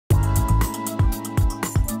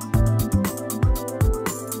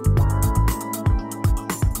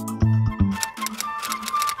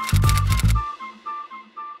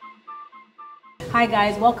Hi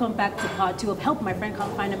guys, welcome back to part 2 of Help My Friend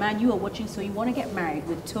Can't Find a Man. You are watching So You Want to Get Married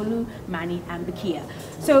with Tolu, Mannie and Bikiya.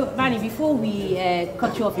 So Mannie, before we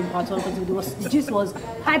cut you off in part 1, because the gist was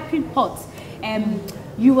piping hot.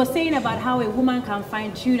 You were saying about how a woman can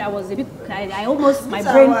find truth. I was a bit, I almost, my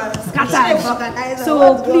brain scattered.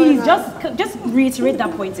 So please, just reiterate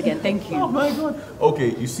that point again. Thank you. Oh my God.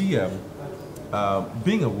 Okay, you see,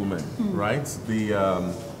 being a woman, right?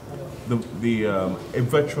 A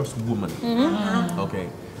virtuous woman. Okay,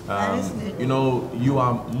 you know, you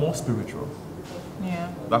are more spiritual.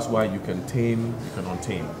 Yeah. That's why you can tame, you can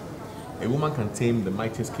untame. A woman can tame the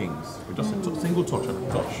mightiest kings with just a single touch and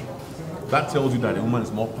a touch. That tells you that a woman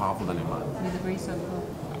is more powerful than a man. With the grace of God.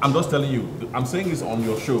 I'm just telling you. I'm saying this on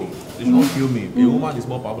your show. You should not kill me. A woman is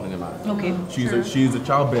more powerful than a man. Okay. She's a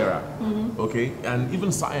childbearer. Okay, and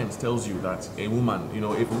even science tells you that a woman, you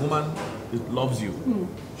know, if a woman loves you,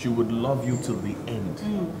 she would love you till the end.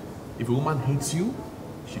 If a woman hates you,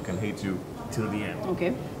 she can hate you till the end.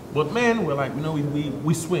 Okay. But men, we're like, you know,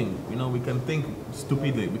 we swing. You know, we can think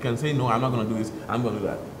stupidly. We can say, no, I'm not going to do this. I'm going to do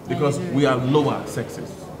that because we are lower sexes.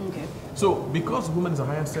 Okay. So because woman is a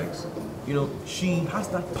higher sex, you know, she has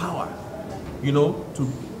that power, you know, to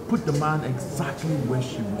put the man exactly where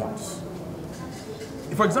she wants.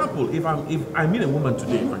 For example, if I meet a woman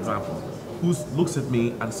today, for example, who looks at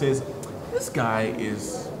me and says, this guy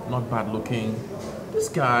is not bad looking, this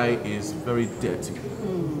guy is very dirty.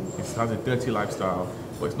 He has a dirty lifestyle,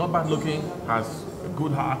 but he's not bad looking, has a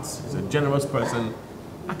good heart, he's a generous person,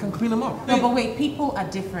 I can clean him up. No, but wait, people are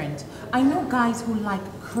different. I know guys who like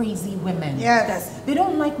crazy women. Yes. They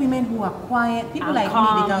don't like women who are quiet. People like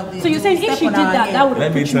me, they got this. So you're saying if she did that, that would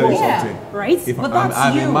have put you tell you off, something. right? If But I'm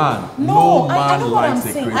that's you. a man, No, no I man know what I'm likes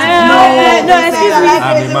a saying. crazy No, excuse me.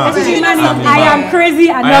 I'm a man. Excuse me, I'm a Mannie, I man. am crazy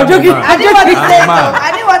and I I'm am a joking. man. I'm joking.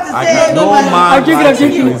 I didn't want to say No man I'm joking, I'm likes a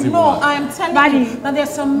joking. crazy No, woman. I'm telling Mannie, you that there's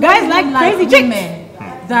some guys men like who crazy chicks. women.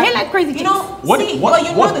 That, They like crazy you know, What, see, what, but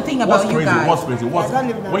you know what, the thing what's about you crazy? guys. What's crazy? What's,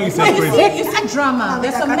 when you say When crazy? you said drama.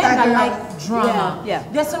 There's some men that like drama. Yeah.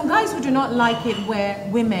 There's some guys who do not like it where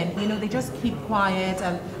women, you know, they just keep quiet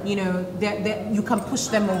and, you know, you can push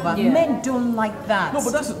them over. Yeah. Men don't like that. No,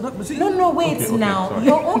 but that's not. But see, No, wait okay, now. sorry.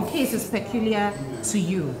 Your own case is peculiar to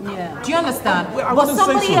you. Yeah. Do you understand? I But wouldn't say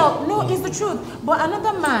somebody so. else, no, it's the truth. But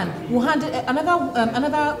another man will handle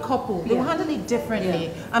another couple. They will handle it differently.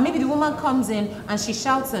 Yeah. And maybe the woman comes in and she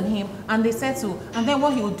shouts on him, and they settle. And then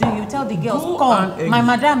what he will do, you tell the girls, Go "Come, and my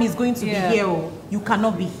madam is going to be Yeah. here. Oh, you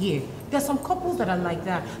cannot be here." There's some couples that are like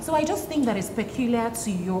that. So I just think that it's peculiar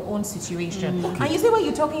to your own situation. And you see what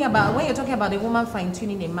you're talking about, when you're talking about a woman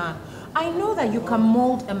fine-tuning a man, I know that you can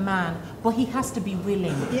mold a man, but he has to be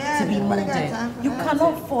willing to be nobody got molded. time for You that.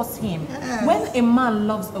 cannot force him. Yes. When a man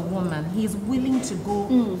loves a woman, he is willing to go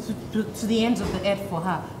to the ends of the earth for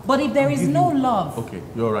her. But if there is no love, Okay,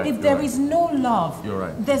 you're right. if you're there right. is no love, You're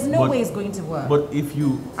right. there's no But- way it's going to work. But if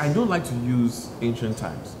you, I don't like to use ancient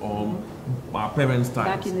times or our parents' times.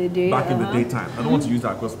 Back in the day, Back in the day time. I don't want to use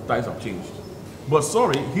that because times have changed. But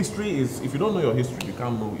sorry, history is, if you don't know your history, you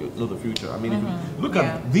can't know the future. I mean, if you look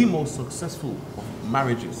at the most successful of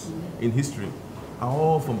marriages in history are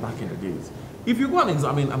all from back in the days. If you go and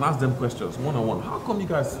examine and ask them questions one-on-one, how come you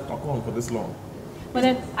guys talk on for this long? But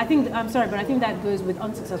then I think, I'm sorry, but I think that goes with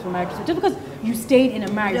unsuccessful marriages. So just because you stayed in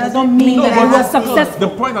a marriage does not Doesn't mean mean that that it was it has to be. successful.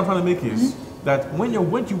 The point I'm trying to make is that when you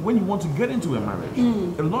want to get into a marriage,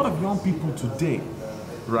 a lot of young people today,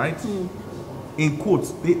 right, in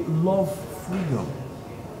quotes, they love freedom.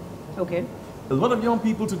 Okay. A lot of young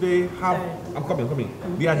people today have, I'm coming.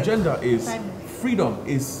 The agenda is freedom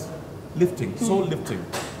is lifting, soul lifting.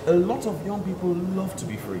 A lot of young people love to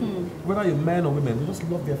be free. Whether you're men or women, they just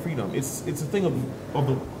love their freedom. It's a thing of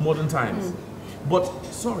the modern times. But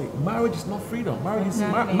sorry, marriage is not freedom.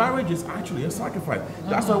 Marriage is actually a sacrifice.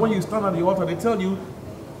 That's why when you stand at the altar, they tell you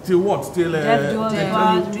till what? Till Death do us Death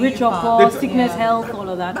part, do rich you or part. poor, They- sickness, health, all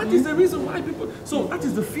of that. That is the reason why people. So that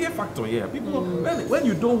is the fear factor here. People, when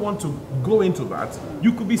you don't want to go into that,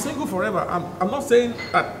 you could be single forever. I'm not saying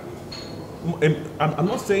that. I'm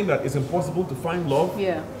not saying that it's impossible to find love.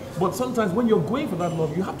 Yeah. But sometimes when you're going for that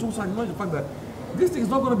love, you have to also acknowledge the fact that this thing is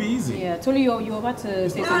not going to be easy. Yeah, Tolu, you were about to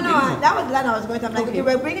say No, something. that was the line I was going to. I'm like, Okay. okay,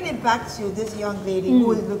 we're bringing it back to this young lady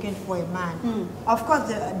who is looking for a man. Of course,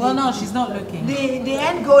 well, no, she's not looking. the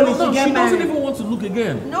end goal is No, to she get doesn't married. even want to look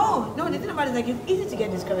again. No, the thing about it is like it's easy to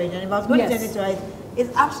get discouraged, and if I was going Yes. to tell it to her,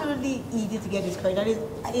 it's absolutely easy to get discouraged.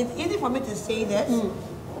 And it's easy for me to say this.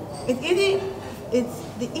 It's easy. It's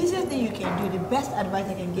the easiest thing you can do. The best advice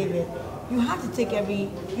I can give is you have to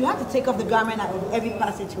take off the garment out of every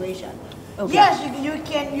past situation. Okay. Yes,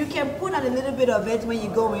 you can put on a little bit of it when you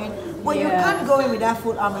go in, But you can't go in with that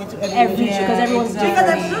full armor into every relationship. Because everyone's different. Because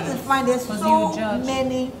I'm sure to find there's so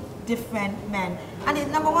many different men. And the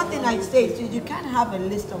number one thing I'd say is you can't have a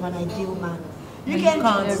list of an ideal man. You can't.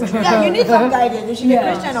 Yeah, you need some guidance. You should be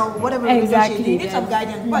Christian or whatever religion. You need some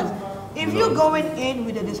guidance. But if you're going in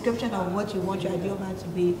with a description of what you want your ideal man to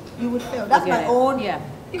be, you would fail. That's my own.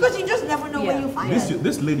 Because you just never know where you find it.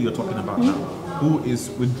 This lady you're talking about now, who is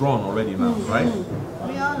withdrawn already now, right?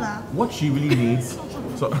 We all are. What she really needs,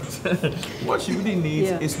 what she really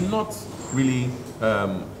needs is not really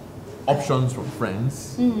options from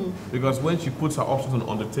friends, because when she puts her options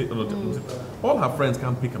on the table, all her friends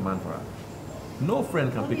can't pick a man for her. No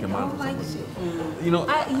friend can pick a man for somebody. You know.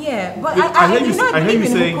 But I hear you saying. I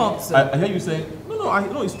hear you saying.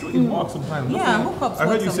 No, it's true. It works sometimes. Yeah, hookups. I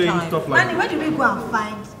heard you saying stuff like. Mannie, where do we go and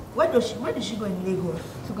find? Where does she go in Lagos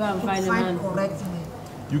to go and find a man? Correct men.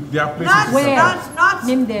 There are places. Where?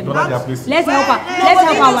 Name them. Let's help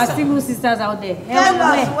our single sisters out there. Tell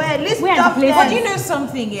us where. List the places. But you know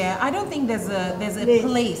something, I don't think there's a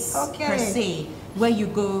place per se where you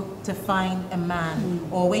go to find a man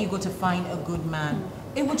or where you go to find a good man.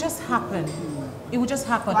 It will just happen. It will just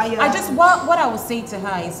happen. What I would say to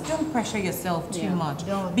her is don't pressure yourself too much.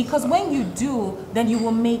 Because when you do, then you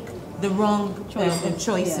will make the wrong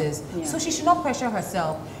choices. So she should not pressure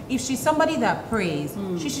herself. If she's somebody that prays,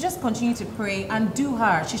 she should just continue to pray and do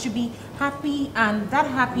her. She should be happy, and that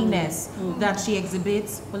happiness that she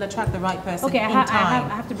exhibits will attract the right person. Okay, I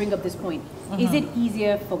have to bring up this point. Is it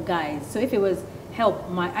easier for guys? So if it was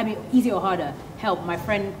easier or harder, help, my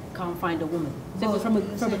friend can't find a woman. So it was from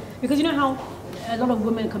a, because you know how a lot of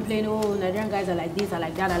women complain, oh, Nigerian guys are like this, are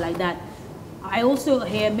like that, are like that. I also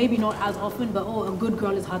hear, maybe not as often, but a good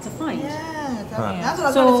girl is hard to find. Yeah, that's what I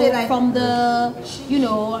was going to say. Like, from the,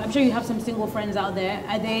 I'm sure you have some single friends out there.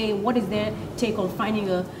 What is their take on finding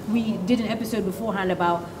a? We did an episode beforehand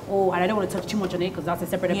about, and I don't want to touch too much on it because that's a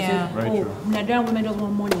separate episode. Nigerian women don't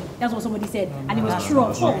want money. That's what somebody said, and it was true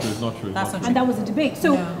or false. It's not true. And that was a debate.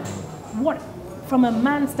 So, what? From a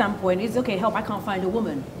man's standpoint, it's okay, help, I can't find a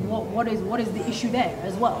woman. What is the issue there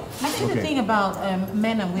as well? I think the thing about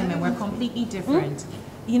men and women, we're completely different.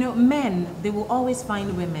 You know, men, they will always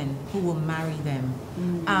find women who will marry them.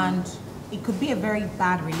 And it could be a very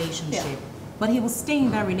bad relationship. But he will stay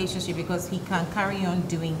in that relationship because he can carry on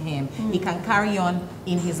doing him. He can carry on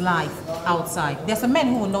in his life outside. There's some men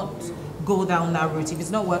who will not go down that route. If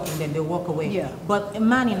it's not working, then they'll walk away. But a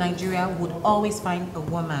man in Nigeria would always find a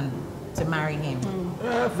woman to marry him.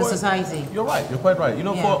 The society. You're right. You're quite right. You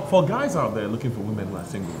know, for guys out there looking for women who are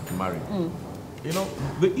single to marry, you know,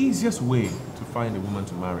 the easiest way to find a woman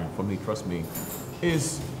to marry, for me, trust me,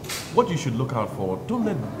 is what you should look out for. Don't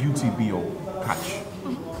let beauty be your catch.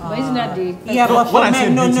 But isn't that the? But when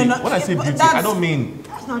I say beauty, I don't mean.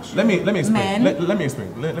 That's not true. Let me explain. Let me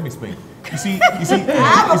explain. You see. Let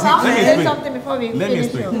me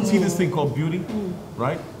explain. See this thing called beauty,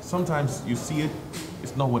 right? Sometimes you see it.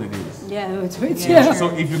 It's not what it is. So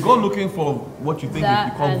if you go looking for what you think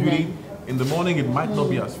you call beauty, in the morning it might not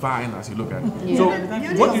be as fine as you look at it. So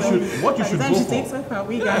what you should go for.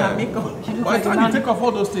 By the time you take off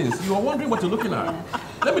all those things, you are wondering what you're looking at.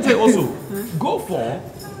 Let me tell you also, go for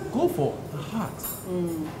the heart.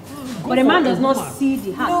 But a man does not see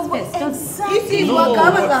the heart first, does he? He sees what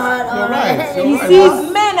covers the heart. You're right. He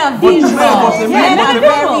sees men are visual. Men are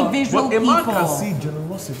very visual people. A man can see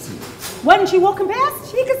generosity. When she walking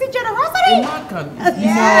past, she can see generosity. A man can. No.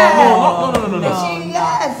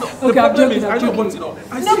 Yes. Okay, I'm joking.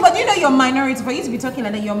 But you know you're minority. For you to be talking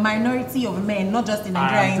like that, you're minority of men, not just in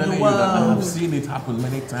Nigeria, in the world. I have seen it happen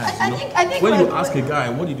many times. I think when you ask a guy,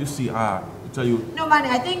 what did you see? Tell you. No, Mannie,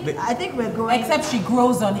 I think we're going. Except she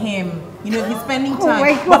grows on him. You know, he's spending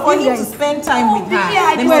time. But for him to spend time with her,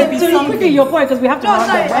 there must be something. So quickly your point, because we have to. No,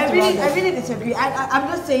 sorry, I really disagree. I'm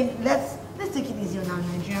just saying, let's take it easy on our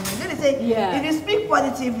Nigerian men. Let me say, if you speak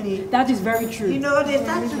positively, that is very true. You know, they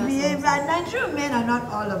start to behave. Nigerian men are not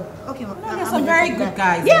all of. Okay, well, there's some very good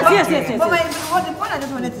guys. Yes. But the point I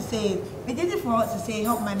just wanted to say is, it's easy for us to say,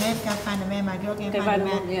 "Help, my man can't find a man, my girl can't find a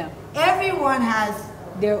man." Yeah. Everyone has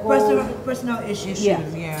their personal issues.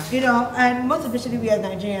 You know, and most especially we as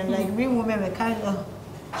Nigerians, like we women, we're kind of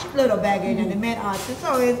cheap little baggage, and the men are. So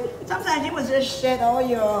sometimes you must just shed all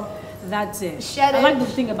your. That's it. Shed I like the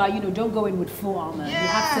thing about, don't go in with full armor. You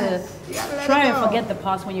have to try and forget the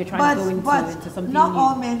past when you're trying to go into something not new.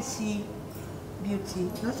 all men see beauty.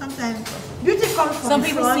 You know, sometimes beauty comes from Some the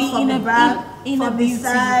people front, see from inner- the back, inner from the beauty.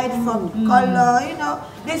 side, from color. You know,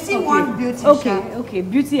 they see one beauty. Okay,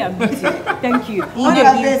 beauty and beauty. Thank you. Inner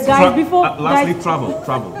Okay, beauty. guys, before lastly, guys,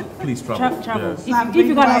 travel. Please travel. travel. Yes. If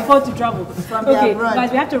you can afford to travel. From the Okay, abroad.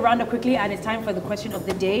 guys, we have to round up quickly, and it's time for the question of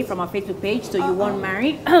the day from our Facebook page. So you want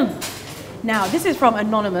marry? Now, this is from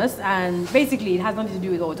Anonymous, and basically it has nothing to do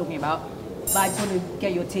with what we're talking about, but I just want to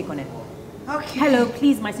get your take on it. Okay. Hello,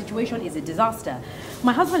 please, my situation is a disaster.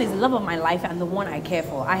 My husband is the love of my life and the one I care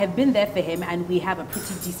for. I have been there for him and we have a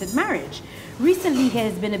pretty decent marriage. Recently, he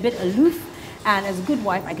has been a bit aloof, and as a good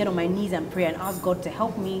wife, I get on my knees and pray and ask God to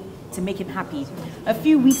help me to make him happy. A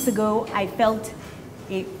few weeks ago, I felt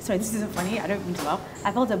sorry, this isn't funny, I don't mean to laugh.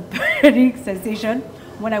 I felt a burning sensation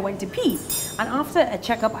when I went to pee. And after a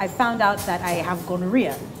checkup, I found out that I have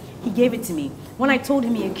gonorrhea. He gave it to me. When I told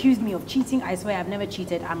him, he accused me of cheating. I swear I've never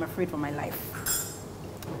cheated. I'm afraid for my life.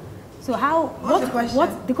 So What's the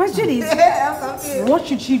question? The question is, I'm confused. what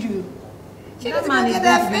should she do? That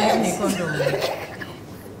man is going to be using a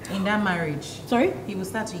condom in that marriage. Sorry? He will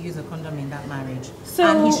start to use a condom in that marriage. So-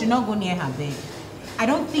 and he should not go near her bed. I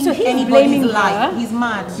don't think So he's anybody's blaming her lying. He's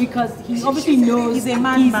mad. because he obviously knows He's a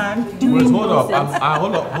madman. Wait, doing hold up. nonsense.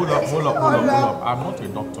 Hold up. I'm not a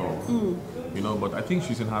doctor. You know, but I think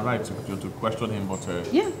she's in her right to question him. But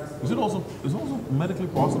Yeah. is it also medically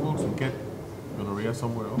possible to get gonorrhea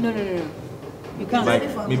somewhere else? No. You can't.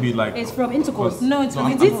 Like maybe like It's from intercourse. No, it's from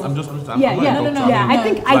I'm intercourse. I'm just I'm not Yeah, a yeah, doctor. yeah.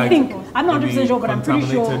 I think I'm not 100% maybe sure, but I'm pretty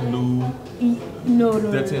sure. contaminated loo, No.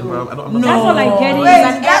 dirty environment. I'm No. not That's all I get is Wait,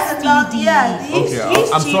 an that's not, STD. yeah,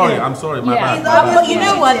 he's I'm cheating. sorry. My Yeah. bad. But you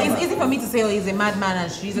know what? cheating. It's easy for me to say, oh, he's a madman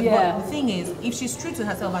and she's a Yeah. but the thing is, if she's true to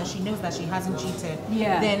herself and she knows that she hasn't cheated,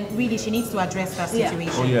 Yeah. then really she needs to address that Yeah.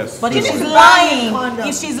 situation. Oh, yes. But if She she's needs to buy a lying, condom.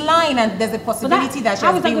 if she's lying and there's a possibility that she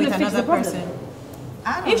how has is that been going with to fix another the problem? person.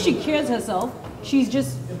 I don't If know. she cures herself, she's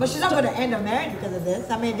just. But she's not going to end up married because of this.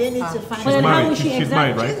 I mean, they need to find But then married. how will she She's exactly?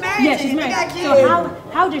 married, right? She's married. Yeah, she's They married. got So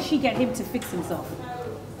kids. how does she get him to fix himself?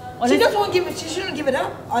 She Unless just won't give it. She shouldn't give it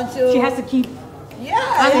up until she has to keep. Yeah.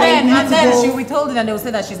 And then she'll be told and they will say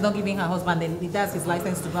that she's not giving her husband, then that's his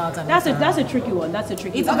license to go out and That's meet her. a tricky one. That's a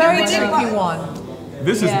tricky. It's a one. very but then tricky what? one.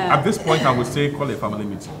 This is Yeah. at this point I would say call a family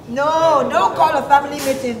meeting. No, don't call a family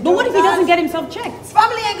meeting. But what if he doesn't get himself checked?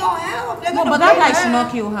 Family ain't gonna help. They're No, gonna but that blame guy her. should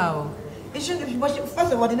not kill her. It shouldn't. But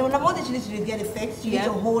first of all, the number one thing she needs to do is get it fixed. She needs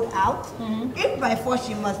Yeah. to hold out. If by force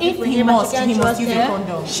she must, If sleep with he him and must, she can't he must trust use a him,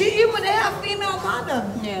 condom. She even they have female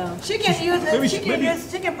condoms. Yeah. She can use it. maybe She she- can maybe- use.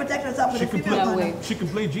 She can protect herself with She a could female That way. condom. she can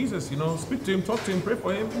play Jesus, you know, speak to him, talk to him, pray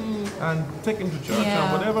for him, and take him to church Yeah.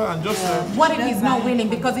 and whatever, and just What if he's not willing?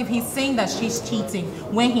 Because if he's saying that she's cheating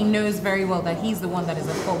when he knows very well that he's the one that is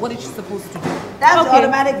at fault, what is she supposed to do? That's the Okay.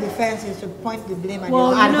 automatic defense is to point the blame at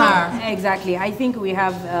Well, you. at you know, her. exactly. I think we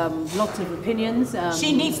have lots of opinions.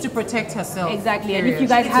 She needs to protect herself. Exactly, and period. if you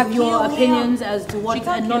guys She have can your kill him. opinions as to what She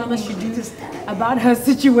can't Anonymous kill should him. do about her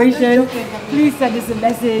situation, please send us a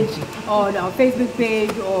message on our Facebook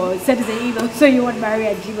page or send us an email so you want marry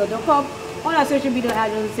at gmail.com, on our social media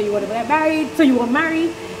handles so you want to get married, so you want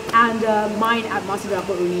marry, and mine at Marcy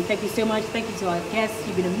Dolapo. Thank you so much. Thank you to our guests.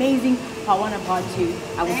 You've been amazing. Part 1 and part 2.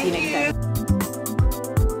 I will see you next time.